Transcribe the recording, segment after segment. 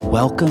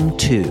Welcome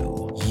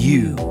to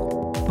You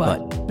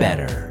But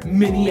Better.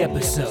 Mini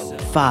episode.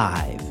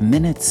 5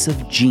 minutes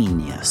of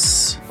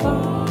genius.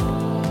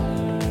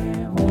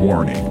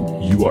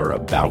 Warning, you are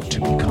about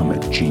to become a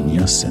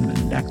genius in the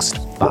next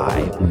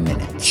 5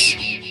 minutes.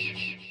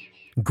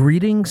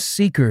 Greetings,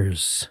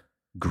 seekers.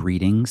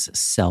 Greetings,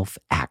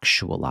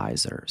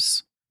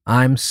 self-actualizers.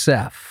 I'm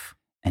Seth.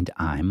 And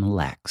I'm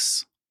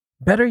Lex.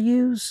 Better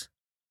use?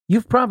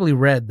 You've probably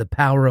read The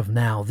Power of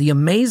Now, the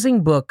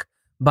amazing book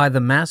by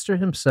the master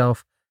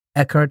himself,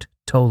 Eckhart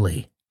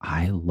Tolle.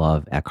 I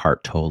love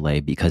Eckhart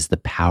Tolle because The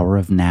Power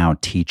of Now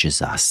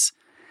teaches us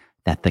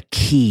that the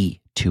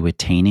key to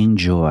attaining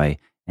joy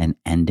and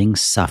ending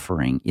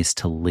suffering is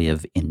to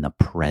live in the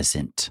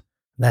present.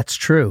 That's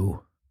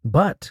true.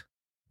 But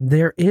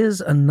there is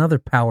another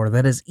power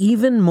that is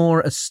even more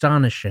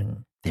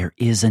astonishing. There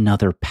is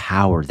another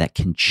power that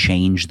can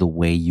change the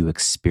way you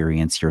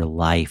experience your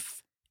life.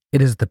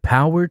 It is the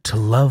power to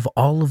love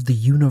all of the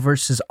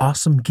universe's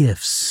awesome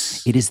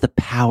gifts. It is the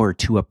power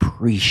to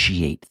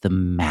appreciate the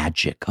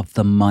magic of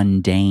the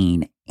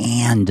mundane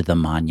and the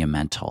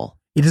monumental.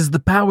 It is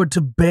the power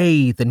to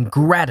bathe in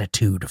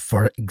gratitude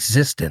for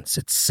existence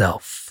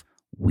itself.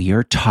 We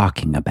are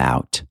talking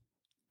about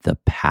the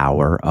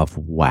power of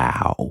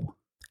wow.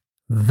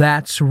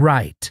 That's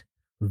right.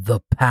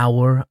 The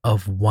power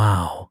of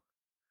wow.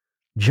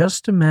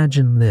 Just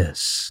imagine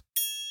this.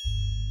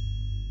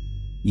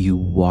 You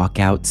walk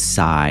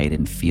outside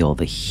and feel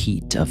the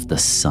heat of the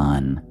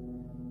sun.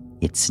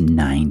 It's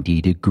 90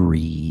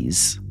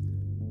 degrees.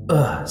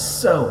 Ugh,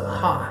 so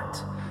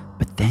hot.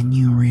 But then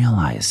you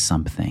realize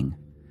something.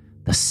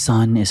 The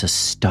sun is a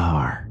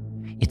star.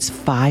 It's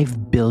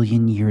 5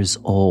 billion years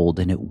old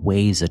and it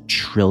weighs 1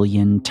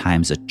 trillion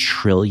times 1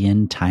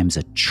 trillion times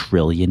 1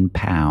 trillion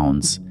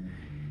pounds.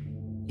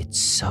 It's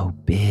so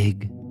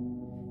big.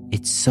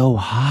 It's so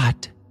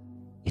hot.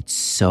 It's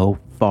so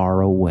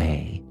far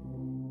away.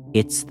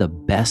 It's the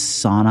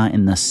best sauna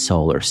in the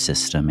solar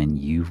system, and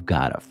you've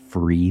got a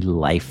free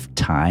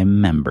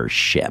lifetime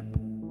membership.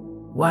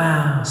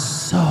 Wow.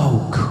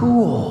 So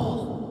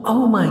cool.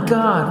 Oh my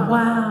God,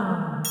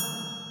 wow.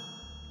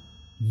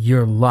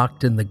 You're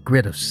locked in the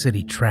grid of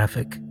city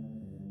traffic.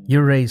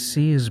 Your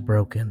AC is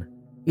broken.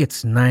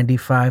 It's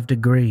 95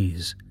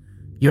 degrees.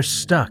 You're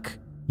stuck.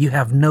 You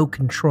have no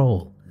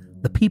control.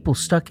 The people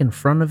stuck in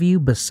front of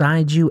you,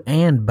 beside you,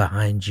 and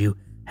behind you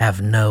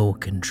have no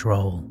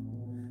control.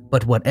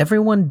 But what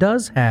everyone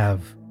does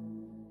have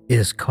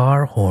is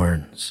car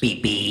horns.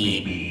 Beep,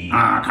 beep.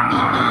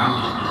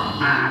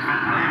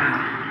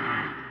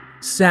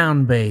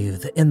 Sound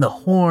bathe in the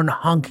horn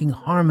honking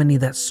harmony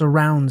that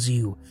surrounds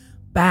you.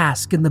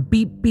 Bask in the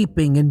beep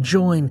beeping and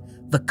join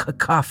the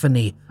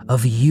cacophony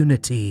of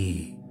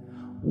unity.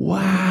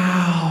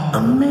 Wow.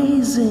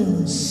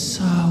 Amazing.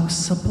 So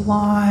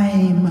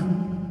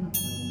sublime.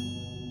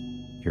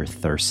 You're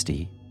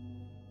thirsty.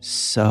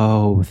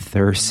 So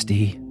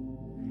thirsty.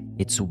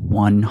 It's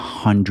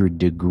 100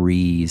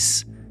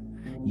 degrees.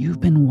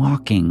 You've been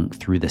walking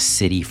through the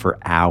city for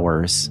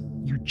hours.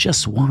 You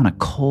just want a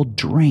cold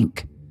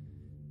drink.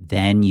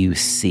 Then you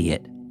see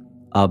it.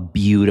 A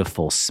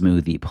beautiful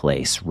smoothie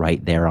place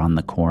right there on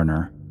the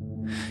corner.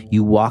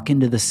 You walk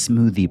into the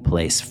smoothie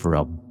place for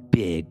a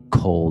big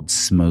cold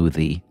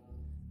smoothie.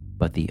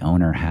 But the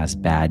owner has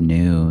bad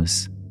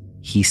news.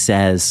 He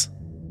says,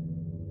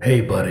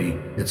 "Hey buddy,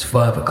 it's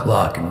 5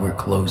 o'clock and we're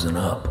closing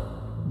up."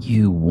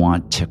 You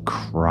want to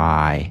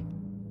cry.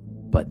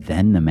 But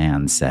then the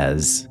man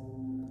says,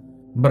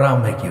 "But I'll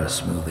make you a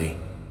smoothie.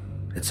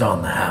 It's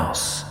on the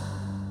house."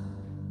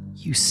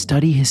 You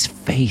study his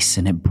face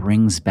and it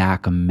brings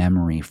back a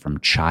memory from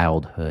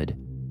childhood.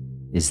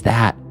 Is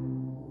that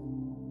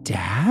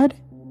Dad?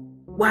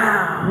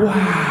 Wow.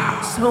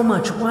 Wow. So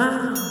much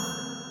wow.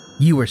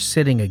 You are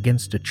sitting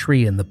against a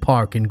tree in the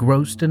park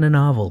engrossed in a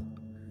novel.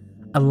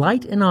 A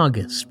Light in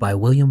August by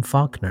William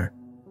Faulkner.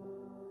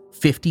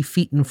 50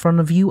 feet in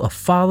front of you, a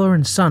father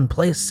and son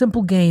play a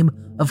simple game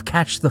of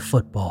catch the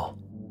football.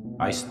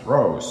 Nice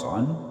throw,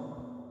 son.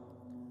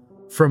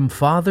 From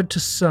father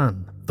to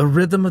son, the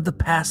rhythm of the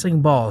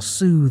passing ball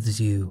soothes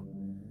you.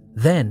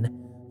 Then,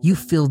 you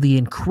feel the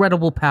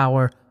incredible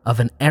power of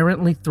an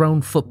errantly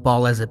thrown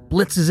football as it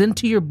blitzes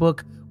into your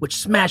book, which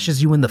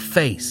smashes you in the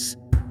face.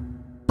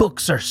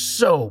 Books are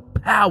so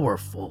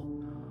powerful.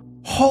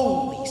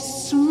 Holy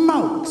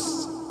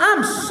smokes!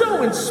 I'm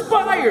so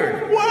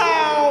inspired!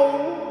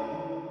 Wow!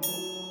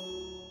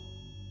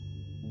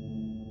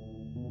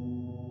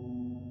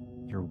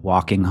 You're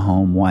walking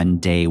home one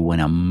day when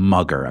a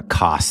mugger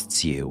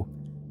accosts you.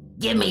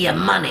 Give me your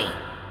money.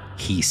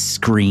 He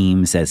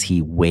screams as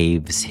he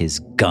waves his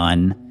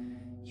gun.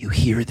 You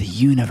hear the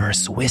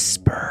universe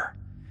whisper.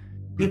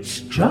 "It's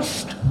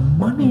just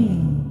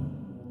money."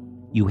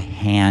 You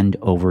hand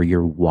over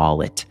your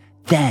wallet.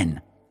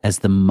 Then, as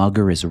the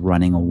mugger is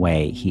running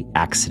away, he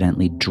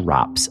accidentally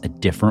drops a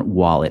different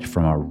wallet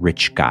from a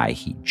rich guy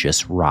he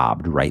just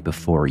robbed right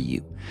before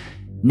you.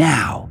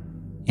 Now,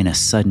 in a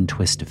sudden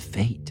twist of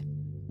fate,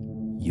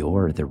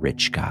 you're the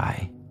rich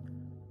guy.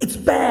 It's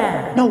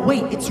bad. No,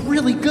 wait, it's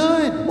really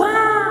good.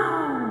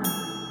 Wow.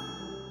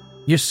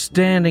 You're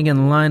standing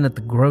in line at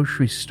the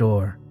grocery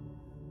store.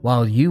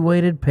 While you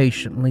waited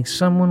patiently,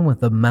 someone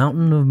with a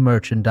mountain of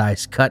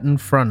merchandise cut in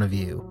front of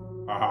you.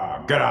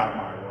 Get out of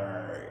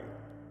my way.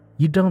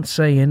 You don't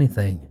say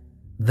anything.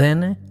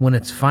 Then, when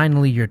it's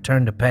finally your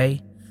turn to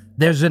pay,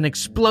 there's an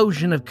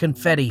explosion of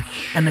confetti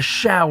and a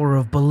shower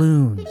of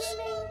balloons.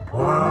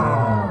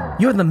 Wow.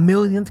 You're the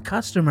millionth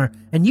customer,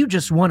 and you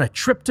just won a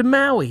trip to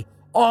Maui,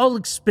 all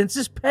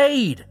expenses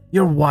paid.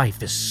 Your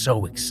wife is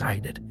so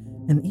excited,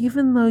 and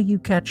even though you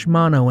catch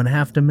mono and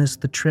have to miss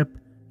the trip,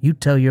 you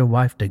tell your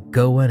wife to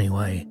go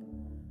anyway.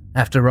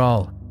 After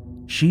all,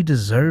 she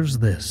deserves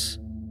this.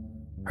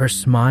 Her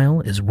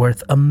smile is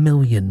worth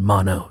 1,000,000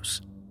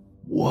 monos.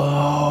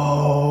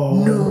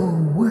 Whoa.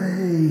 No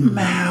way.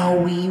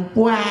 Maui,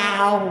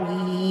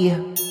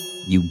 wowie.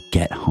 You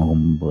get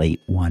home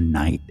late one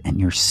night and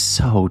you're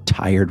so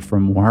tired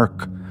from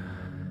work.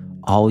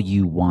 All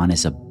you want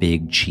is a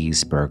big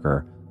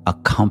cheeseburger, a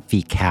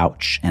comfy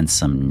couch, and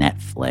some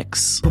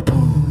Netflix.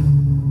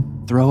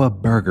 Throw a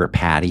burger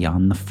patty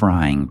on the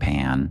frying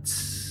pan.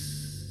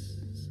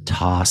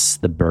 Toss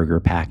the burger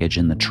package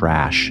in the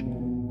trash,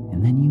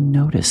 and then you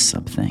notice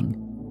something.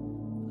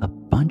 A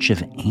bunch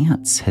of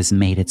ants has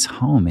made its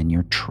home in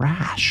your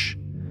trash.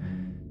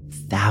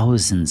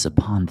 Thousands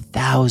upon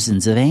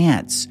thousands of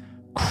ants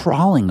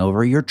crawling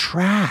over your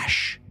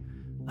trash.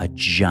 A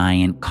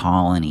giant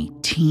colony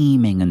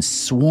teeming and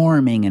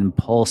swarming and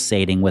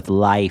pulsating with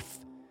life.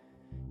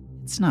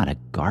 It's not a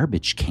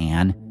garbage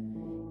can.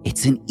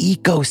 It's an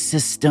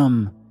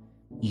ecosystem.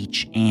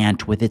 Each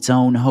ant with its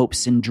own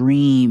hopes and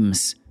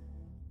dreams.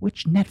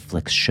 Which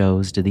Netflix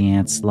shows do the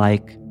ants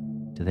like?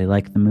 Do they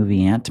like the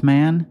movie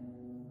Ant-Man?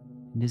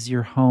 And is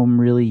your home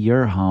really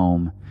your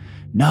home?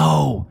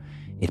 No,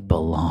 it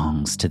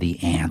belongs to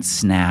the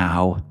ants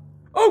now.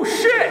 Oh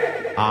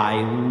shit!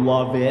 I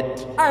love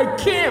it. I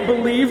can't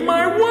believe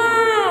my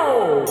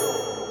wow!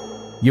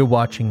 You're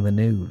watching the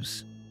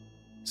news.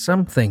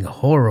 Something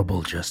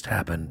horrible just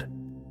happened.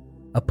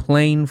 A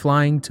plane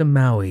flying to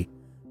Maui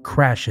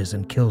crashes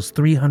and kills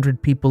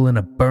 300 people in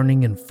a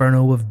burning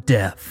inferno of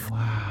death.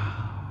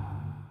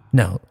 Wow.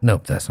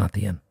 Nope, that's not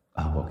the end.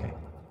 Oh, okay.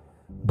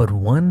 But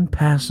one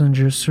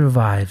passenger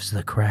survives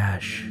the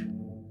crash.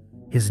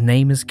 His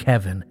name is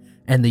Kevin,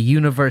 and the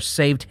universe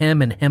saved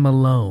him and him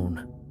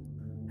alone.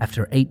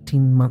 After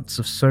 18 months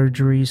of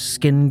surgeries,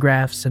 skin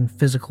grafts, and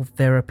physical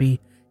therapy,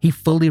 he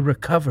fully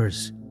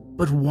recovers.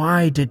 But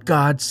why did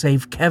God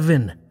save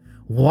Kevin?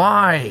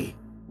 Why?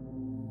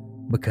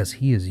 Because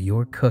he is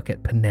your cook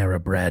at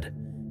Panera Bread,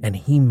 and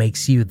he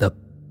makes you the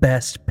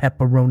best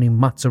pepperoni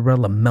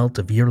mozzarella melt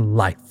of your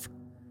life.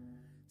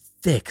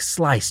 Thick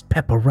sliced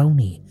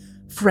pepperoni,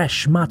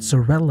 fresh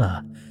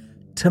mozzarella,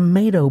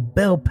 tomato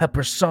bell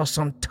pepper sauce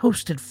on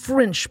toasted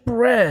French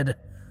bread.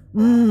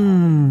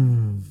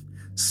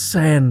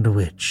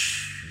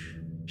 Sandwich.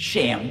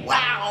 Sham,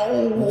 wow!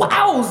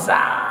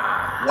 Wowza!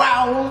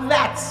 Wow,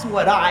 that's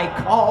what I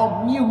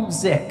call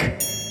music.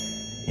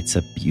 It's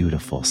a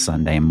beautiful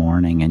Sunday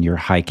morning and you're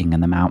hiking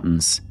in the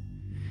mountains.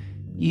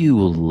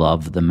 You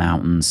love the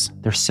mountains.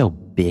 They're so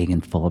big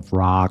and full of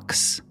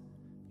rocks.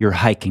 You're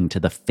hiking to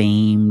the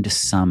famed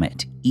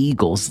summit,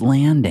 Eagle's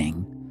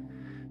Landing.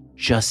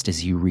 Just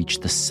as you reach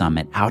the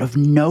summit, out of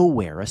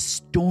nowhere, a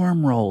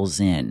storm rolls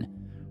in.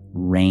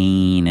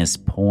 Rain is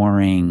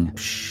pouring.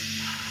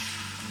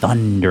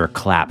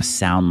 Thunderclaps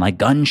sound like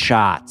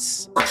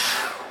gunshots.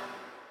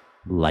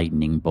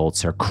 Lightning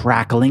bolts are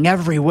crackling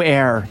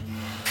everywhere.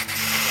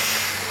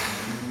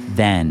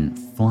 Then,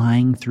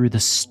 flying through the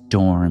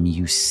storm,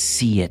 you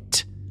see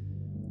it.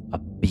 A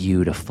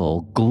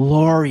beautiful,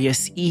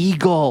 glorious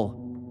eagle.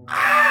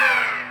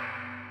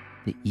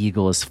 The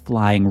eagle is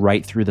flying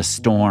right through the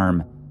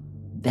storm.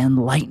 Then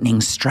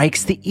lightning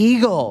strikes the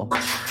eagle.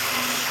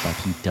 But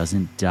he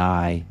doesn't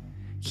die.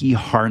 He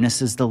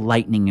harnesses the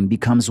lightning and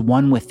becomes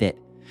one with it.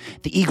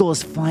 The eagle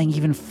is flying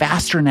even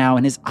faster now,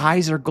 and his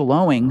eyes are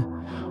glowing.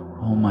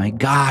 Oh my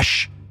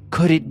gosh,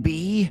 could it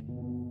be?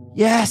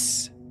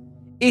 Yes,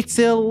 it's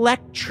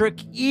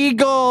Electric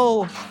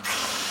Eagle.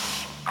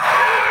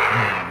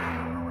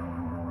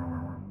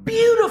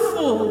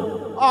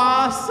 Beautiful!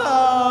 Awesome!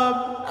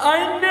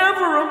 I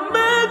never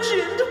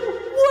imagined!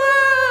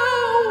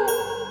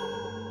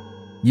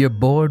 Wow! You're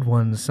bored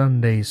one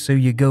Sunday, so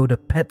you go to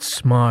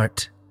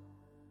PetSmart.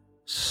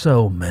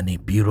 So many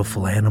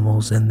beautiful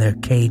animals in their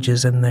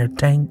cages and their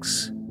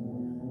tanks.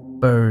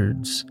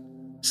 Birds,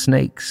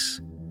 snakes,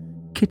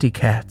 kitty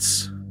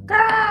cats.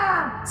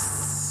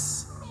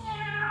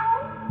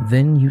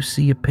 Then you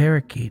see a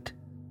parakeet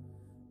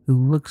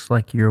who looks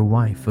like your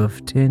wife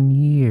of 10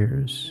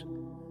 years,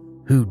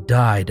 who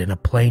died in a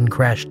plane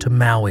crash to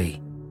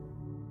Maui.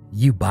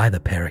 You buy the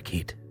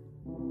parakeet.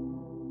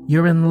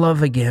 You're in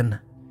love again.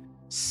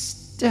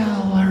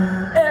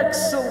 Stellar.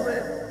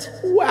 Excellent!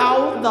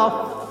 Wow, the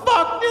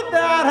fuck did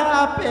that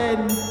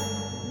happen?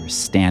 You're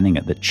standing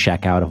at the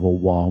checkout of a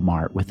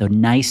Walmart with a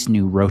nice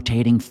new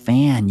rotating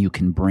fan you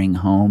can bring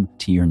home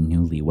to your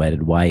newly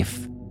wedded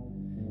wife.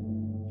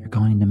 You're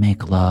going to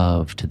make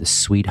love to the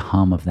sweet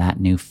hum of that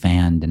new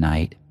fan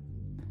tonight.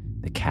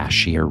 The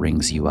cashier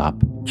rings you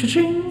up.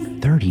 Cha-ching!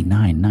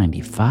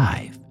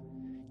 $39.95.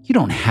 You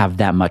don't have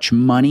that much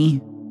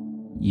money.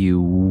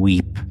 You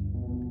weep.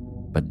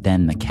 But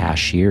then the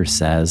cashier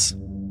says,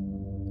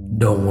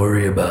 Don't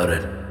worry about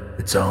it.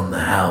 It's on the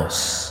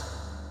house.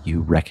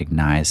 You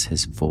recognize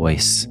his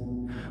voice.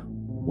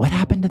 What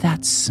happened to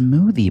that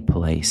smoothie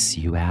place,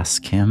 you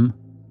ask him?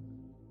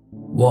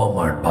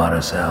 Walmart bought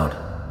us out.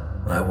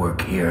 I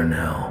work here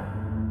now.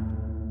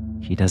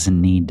 He doesn't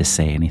need to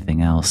say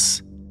anything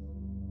else.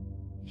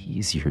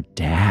 He's your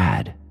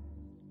dad.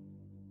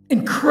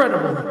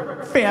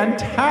 Incredible!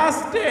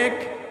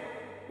 Fantastic!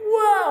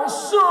 Wow,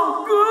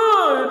 so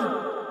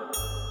good!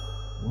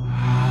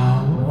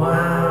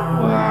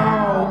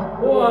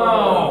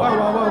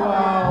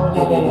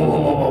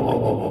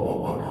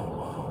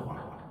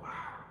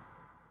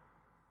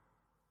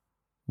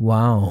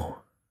 Wow.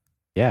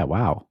 Yeah,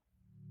 wow.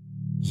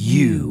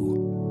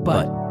 You,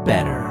 but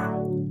better.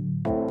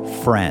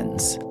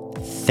 Friends,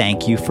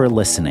 thank you for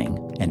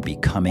listening and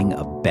becoming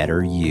a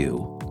better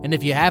you. And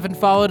if you haven't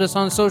followed us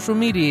on social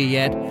media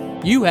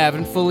yet, you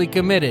haven't fully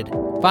committed.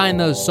 Find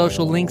those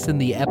social links in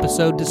the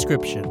episode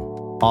description.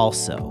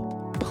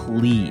 Also,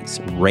 please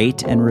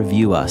rate and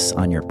review us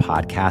on your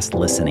podcast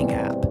listening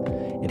app.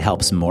 It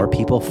helps more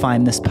people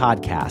find this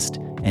podcast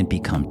and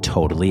become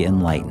totally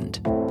enlightened.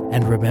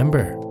 And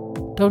remember,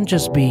 don't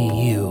just be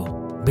you,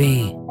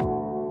 be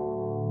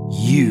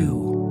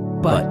You,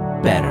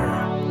 but better.